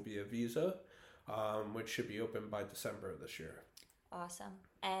 which will be a visa, which should be open by December of this year. Awesome.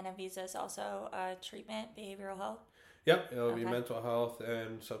 And Avisa is also treatment, behavioral health? Yep, it'll be mental health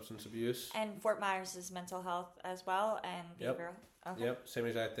and substance abuse. And Fort Myers is mental health as well, and behavioral? Yep, same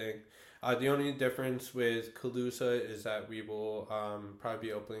exact thing. The only difference with Calusa is that we will probably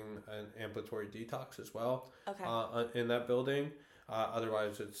be opening an ambulatory detox as well in that building.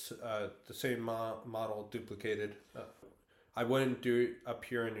 Otherwise, it's the same model duplicated. I wouldn't do it up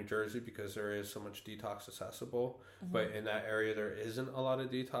here in New Jersey because there is so much detox accessible, but in that area there isn't a lot of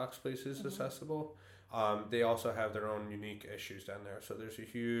detox places accessible. They also have their own unique issues down there. So there's a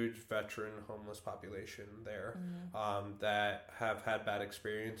huge veteran homeless population there that have had bad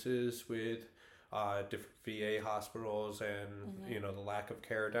experiences with different VA hospitals and the lack of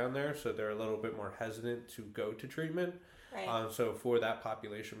care down there. So they're a little bit more hesitant to go to treatment. Right. So for that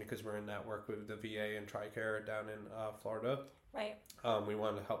population, because we're in network with the VA and TRICARE down in Florida, right? We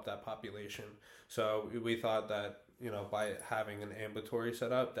wanted to help that population. So we thought that by having an ambulatory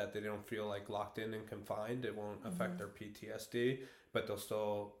setup, that they don't feel like locked in and confined, it won't affect their PTSD, but they'll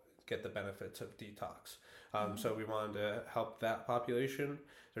still get the benefits of detox. So we wanted to help that population.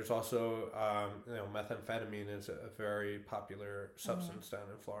 There's also methamphetamine is a very popular substance down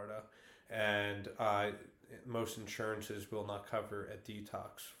in Florida, and most insurances will not cover a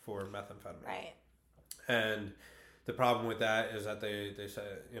detox for methamphetamine. Right. And the problem with that is that they say,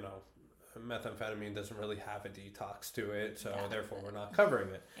 methamphetamine doesn't really have a detox to it, so therefore we're not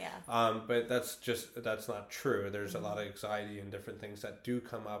covering it. But that's not true. There's a lot of anxiety and different things that do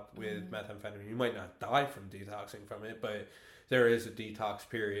come up with methamphetamine. You might not die from detoxing from it, but there is a detox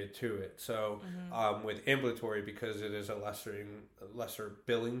period to it. So with ambulatory, because it is a lesser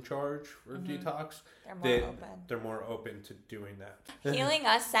billing charge for detox, they're more open to doing that.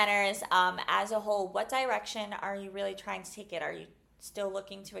 HealingUs centers as a whole, what direction are you really trying to take it? Are you still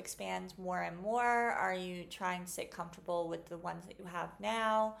looking to expand more and more? Are you trying to get comfortable with the ones that you have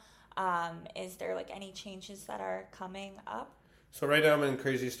now? Is there any changes that are coming up? So right now I'm in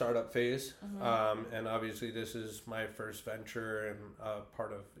crazy startup phase, and obviously this is my first venture and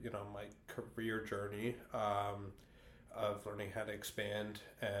part of my career journey of learning how to expand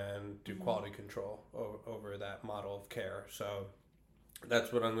and do quality control over that model of care. So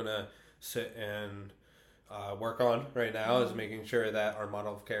that's what I'm gonna sit and work on right now, is making sure that our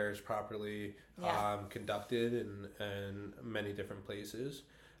model of care is properly conducted in many different places.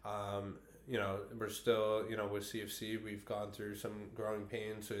 We're still, with CFC, we've gone through some growing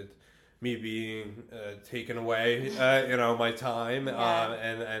pains with me being taken away, my time,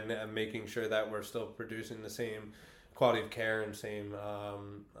 and making sure that we're still producing the same quality of care and same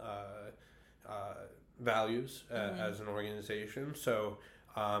values as an organization. So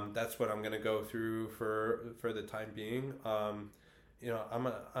that's what I'm going to go through for the time being.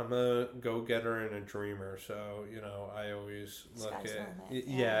 I'm a go-getter and a dreamer, so I always look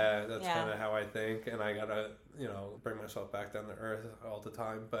at that's kind of how I think, and I gotta bring myself back down to earth all the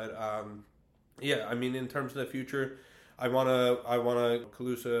time. But in terms of the future, I wanna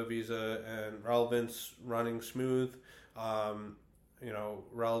Calusa, Visa, and Relevance running smooth.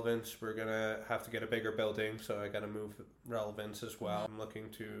 Relevance, we're going to have to get a bigger building, so I got to move Relevance as well. I'm looking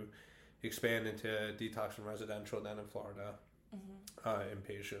to expand into detox and residential down in Florida.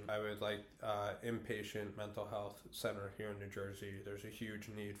 Inpatient. I would like inpatient mental health center here in New Jersey. There's a huge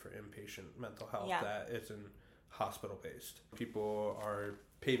need for inpatient mental health that isn't hospital based. People are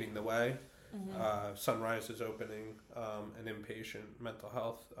paving the way. Sunrise is opening an inpatient mental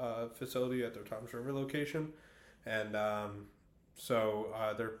health facility at their Toms River location, and so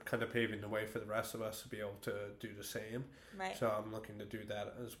they're kind of paving the way for the rest of us to be able to do the same. Right. So I'm looking to do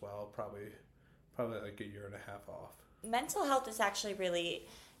that as well, probably like a year and a half off. Mental health is actually really,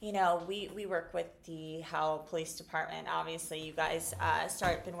 we work with the Howell Police Department. Obviously, you guys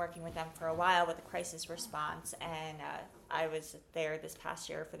been working with them for a while with the crisis response, and I was there this past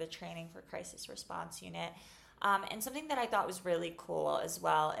year for the training for crisis response unit. And something that I thought was really cool as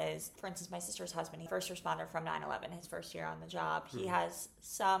well is, for instance, my sister's husband, he's first responder from 9/11, his first year on the job. He has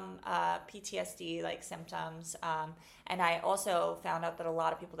some PTSD like symptoms. And I also found out that a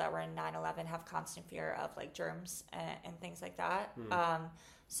lot of people that were in 9/11 have constant fear of like germs and things like that.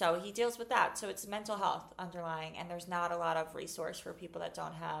 So he deals with that. So it's mental health underlying, and there's not a lot of resource for people that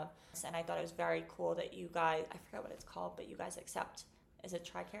don't have. And I thought it was very cool that you guys, I forgot what it's called, but you guys accept, is it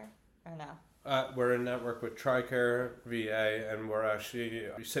TRICARE or no? We're in network with TRICARE, VA, and we're actually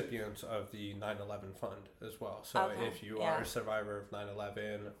recipients of the 9/11 fund as well. So if you are a survivor of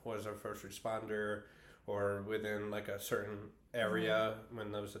 9/11, was a first responder, or within like a certain area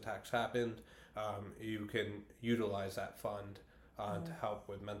when those attacks happened, you can utilize that fund to help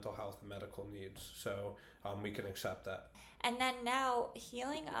with mental health and medical needs. So we can accept that. And then now,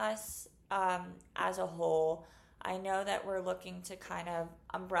 HealingUs as a whole, I know that we're looking to kind of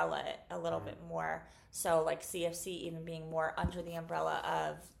umbrella it a little bit more. So like CFC even being more under the umbrella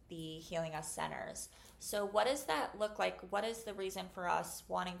of the HealingUs centers. So what does that look like? What is the reason for us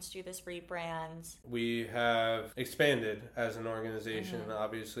wanting to do this rebrand? We have expanded as an organization.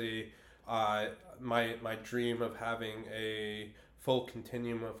 Obviously, my dream of having a full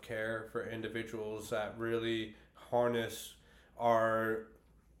continuum of care for individuals that really harness our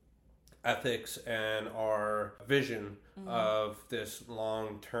ethics and our vision of this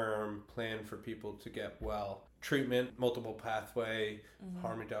long-term plan for people to get well. Treatment, multiple pathway,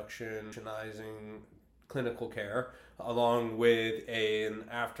 harm reduction, clinical care, along with an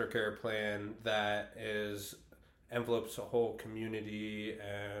aftercare plan that envelopes a whole community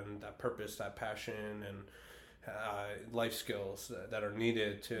and that purpose, that passion, and life skills that are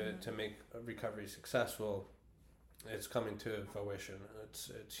needed to make recovery successful. It's coming to fruition.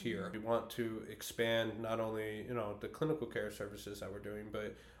 It's here. We want to expand not only the clinical care services that we're doing,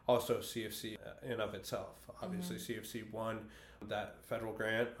 but also CFC in of itself. Obviously, CFC won that federal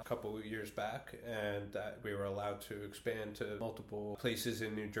grant a couple of years back, and that we were allowed to expand to multiple places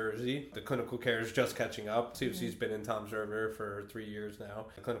in New Jersey. The clinical care is just catching up. CFC's been in Toms River for 3 years now.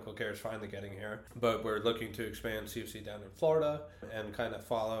 The clinical care is finally getting here, but we're looking to expand CFC down in Florida and kind of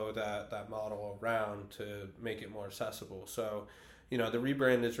follow that model around to make it more accessible. So the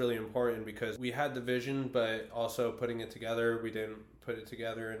rebrand is really important because we had the vision, but also putting it together, we didn't put it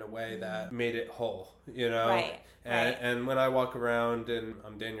together in a way that made it whole, Right. And when I walk around, and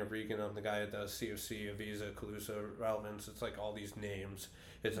I'm Daniel Regan, I'm the guy that does CFC, Avisa, Calusa, Relevance, it's like all these names.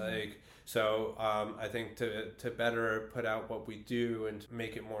 It's like, so I think to better put out what we do and to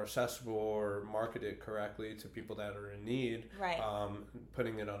make it more accessible or market it correctly to people that are in need,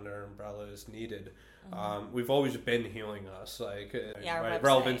 putting it under umbrella is needed. We've always been HealingUs.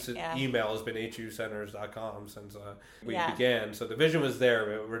 Relevance email has been hucenters.com since we began. So the vision was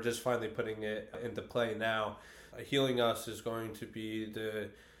there. We're just finally putting it into play now. HealingUs is going to be the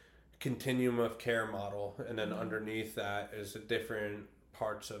continuum of care model, and then underneath that is the different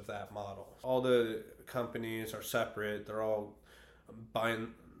parts of that model. All the companies are separate. They're all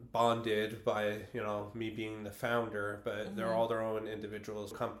bonded by me being the founder, but they're all their own individual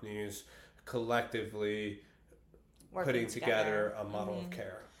companies collectively putting together a model of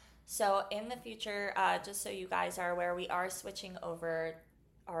care. So in the future, just so you guys are aware, we are switching over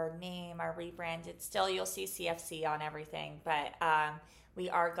our name, our rebrand. It's still, you'll see CFC on everything, but we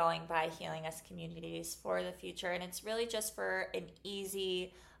are going by HealingUs Communities for the future, and it's really just for an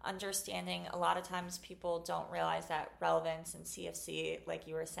easy understanding. A lot of times people don't realize that Relevance and CFC, like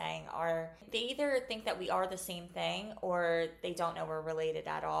you were saying, they either think that we are the same thing or they don't know we're related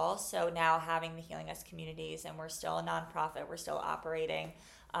at all. So now having the HealingUs Communities, and we're still a nonprofit, we're still operating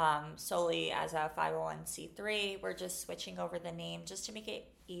solely as a 501c3. We're just switching over the name just to make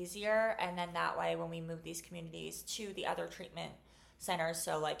it easier, and then that way when we move these communities to the other treatment centers,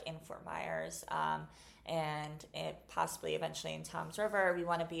 so like in Fort Myers, and it possibly eventually in Toms River. We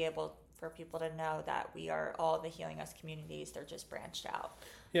want to be able for people to know that we are all the Healing Us communities. They're just branched out.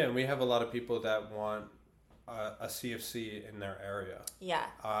 Yeah, and we have a lot of people that want a CFC in their area. Yeah.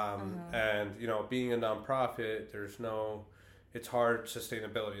 And, being a nonprofit, it's hard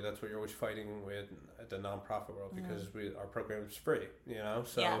sustainability. That's what you're always fighting with the nonprofit world because our program is free,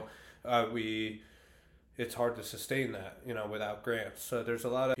 So it's hard to sustain that, without grants. So there's a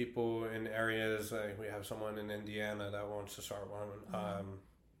lot of people in areas, like we have someone in Indiana that wants to start one,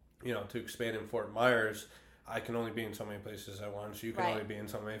 to expand in Fort Myers. I can only be in so many places at once. You can only be in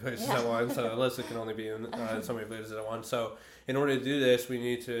so many places at once. So Alyssa can only be in so many places at once. So in order to do this, we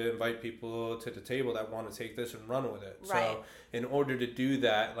need to invite people to the table that want to take this and run with it. Right. So in order to do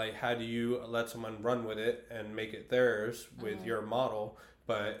that, like, how do you let someone run with it and make it theirs with your model,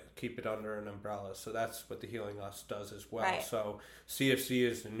 but keep it under an umbrella? So that's what the Healing Us does as well. Right. So CFC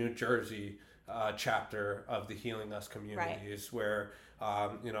is the New Jersey chapter of the Healing Us communities, where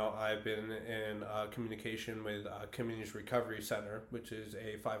I've been in communication with Communities Recovery Center, which is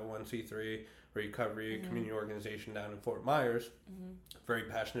a 501c3 recovery community organization down in Fort Myers. Very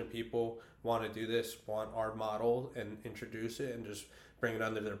passionate people, want to do this, want our model and introduce it and just bring it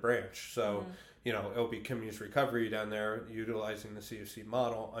under their branch. So, it'll be Communities Recovery down there utilizing the CFC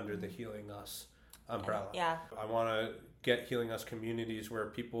model under the Healing Us umbrella. Yeah. I want to get Healing Us communities where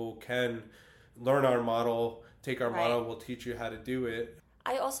people can learn our model, take our model, we'll teach you how to do it.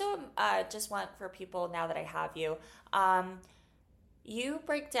 I also just want for people, now that I have you, you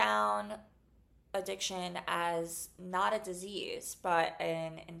break down addiction as not a disease, but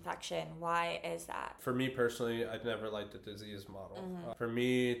an infection. Why is that? For me personally, I'd never liked the disease model. For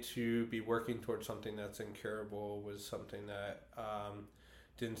me to be working towards something that's incurable was something that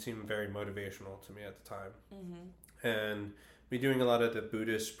didn't seem very motivational to me at the time. And be doing a lot of the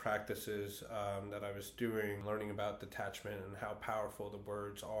Buddhist practices that I was doing, learning about detachment and how powerful the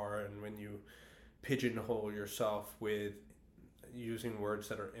words are, and when you pigeonhole yourself with using words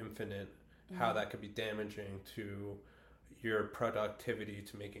that are infinite, how that could be damaging to your productivity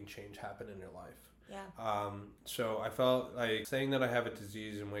to making change happen in your life. Yeah. So I felt like saying that I have a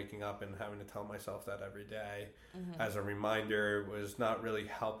disease and waking up and having to tell myself that every day as a reminder was not really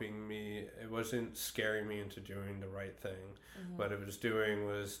helping me. It wasn't scaring me into doing the right thing. What it was doing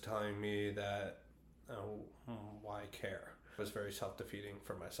was telling me that, why care? It was very self-defeating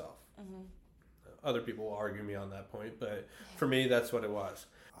for myself. Other people will argue me on that point, but for me, that's what it was.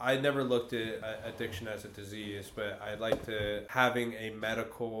 I never looked at addiction as a disease, but I like to having a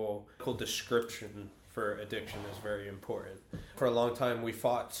medical description for addiction is very important. For a long time, we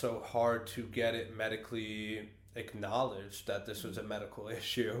fought so hard to get it medically acknowledged that this was a medical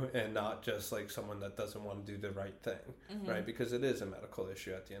issue and not just like someone that doesn't want to do the right thing, right? Because it is a medical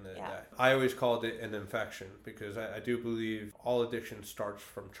issue at the end of the day. I always called it an infection because I do believe all addiction starts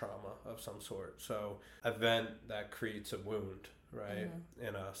from trauma of some sort. So event that creates a wound, right,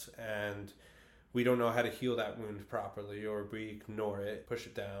 in us, and we don't know how to heal that wound properly, or we ignore it, push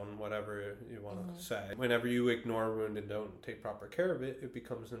it down, whatever you want to say. Whenever you ignore a wound and don't take proper care of it, it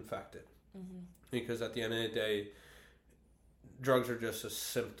becomes infected. Because at the end of the day, drugs are just a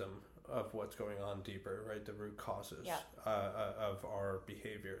symptom of what's going on deeper, right? The root causes of our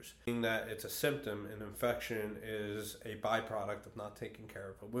behaviors. Being that it's a symptom, an infection is a byproduct of not taking care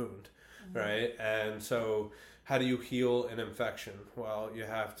of a wound, right? And so how do you heal an infection? Well, you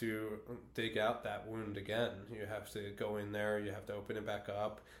have to dig out that wound again. You have to go in there, you have to open it back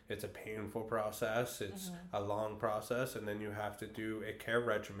up. It's a painful process, it's a long process, and then you have to do a care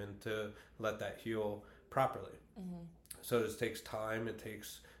regimen to let that heal properly. So this takes time, it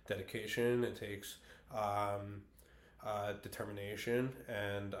takes dedication, it takes determination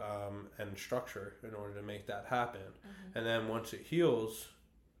and structure in order to make that happen. And then once it heals,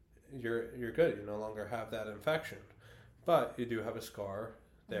 you're good. You no longer have that infection, but you do have a scar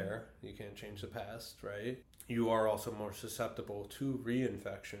there. You can't change the past, right? You are also more susceptible to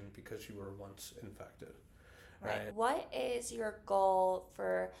reinfection because you were once infected. Right. What is your goal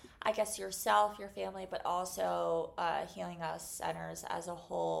for, I guess, yourself, your family, but also Healing Us centers as a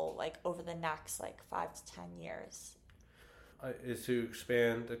whole, like over the next 5 to 10 years? Is to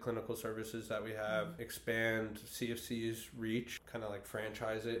expand the clinical services that we have, expand CFC's reach, kind of like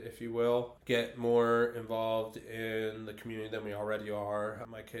franchise it, if you will, get more involved in the community than we already are.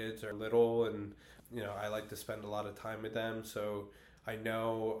 My kids are little and, I like to spend a lot of time with them. So I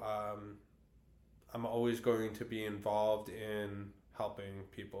know I'm always going to be involved in helping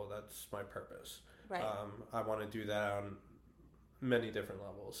people. That's my purpose. Right. I want to do that on many different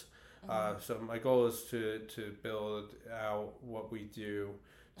levels. So my goal is to build out what we do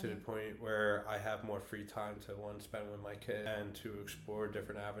to the point where I have more free time to spend with my kid and to explore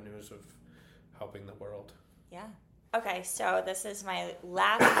different avenues of helping the world. Yeah. Okay, so this is my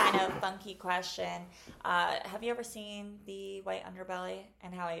last kind of funky question. Have you ever seen The White Underbelly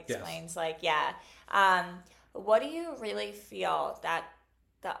and how he explains, what do you really feel that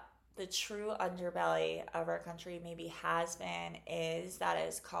the true underbelly of our country maybe has been is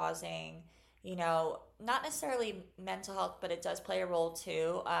causing, not necessarily mental health, but it does play a role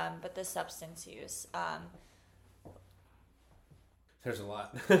too, but the substance use? There's a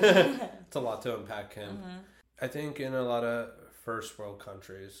lot. It's a lot to unpack, Kim. I think in a lot of first world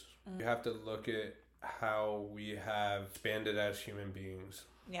countries, you have to look at how we have expanded as human beings.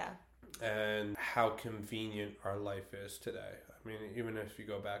 Yeah. And how convenient our life is today. I mean, even if you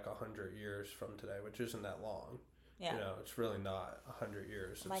go back 100 years from today, which isn't that long. Yeah. It's really not 100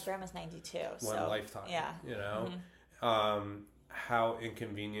 years. My grandma's 92. One lifetime. Yeah. How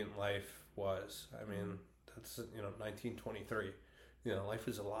inconvenient life was. I mean, that's, 1923. Life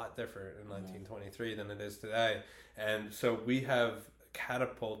is a lot different in 1923 than it is today. And so we have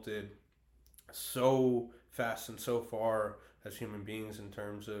catapulted so fast and so far as human beings in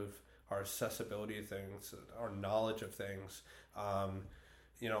terms of our accessibility of things, our knowledge of things,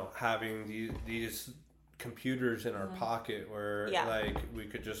 having these computers in our pocket where we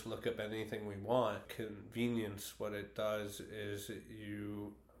could just look up anything we want. Convenience, what it does is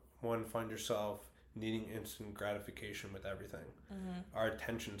you find yourself needing instant gratification with everything. Our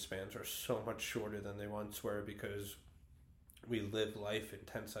attention spans are so much shorter than they once were because we live life in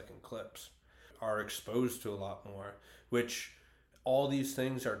 10-second clips, are exposed to a lot more, which all these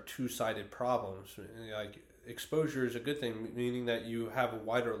things are two-sided problems. Like, exposure is a good thing, meaning that you have a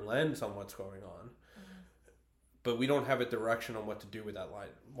wider lens on what's going on, but we don't have a direction on what to do with that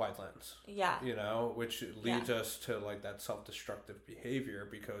wide lens. Yeah. Which leads us to that self-destructive behavior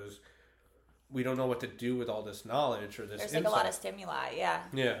because we don't know what to do with all this knowledge or this There's insight. A lot of stimuli, yeah.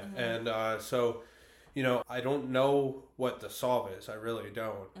 Yeah, and so, I don't know what the solve is. I really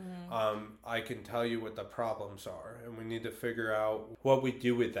don't. I can tell you what the problems are, and we need to figure out what we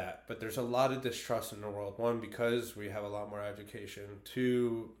do with that. But there's a lot of distrust in the world. One, because we have a lot more education.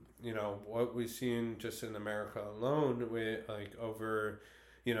 Two, what we've seen just in America alone with over,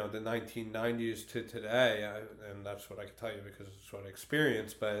 the 1990s to today, and that's what I can tell you because it's what I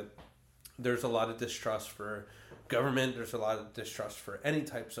experienced, but there's a lot of distrust for government. There's a lot of distrust for any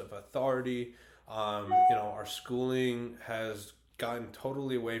types of authority. Our schooling has gotten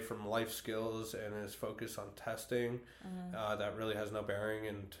totally away from life skills and is focused on testing. That really has no bearing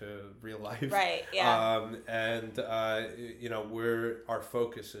into real life. Right, yeah. Our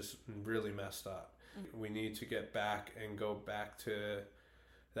focus is really messed up. We need to get back and go back to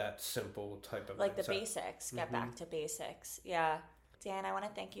that simple type of mindset. The basics. Get back to basics. Yeah. Dan, I want to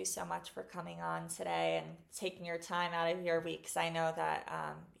thank you so much for coming on today and taking your time out of your week, because I know that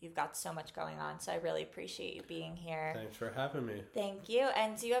you've got so much going on, so I really appreciate you being here. Thanks for having me. Thank you.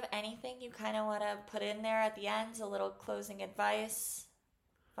 And do you have anything you kind of want to put in there at the end? A little closing advice?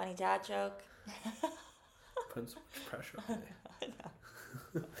 Funny dad joke? Putting so much pressure on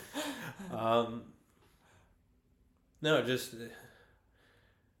me. No, just...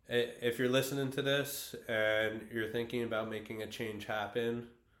 If you're listening to this and you're thinking about making a change happen,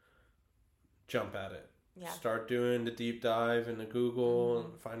 jump at it. Yeah. Start doing the deep dive into Google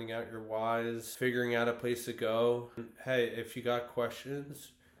and finding out your whys, figuring out a place to go. Hey, if you got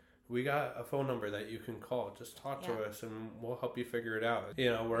questions, we got a phone number that you can call. Just talk to us and we'll help you figure it out.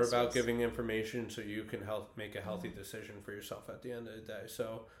 We're about giving information so you can make a healthy decision for yourself at the end of the day.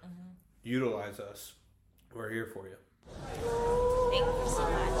 So utilize us. We're here for you. Thank you so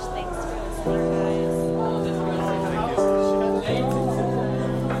much. Thanks for listening, guys.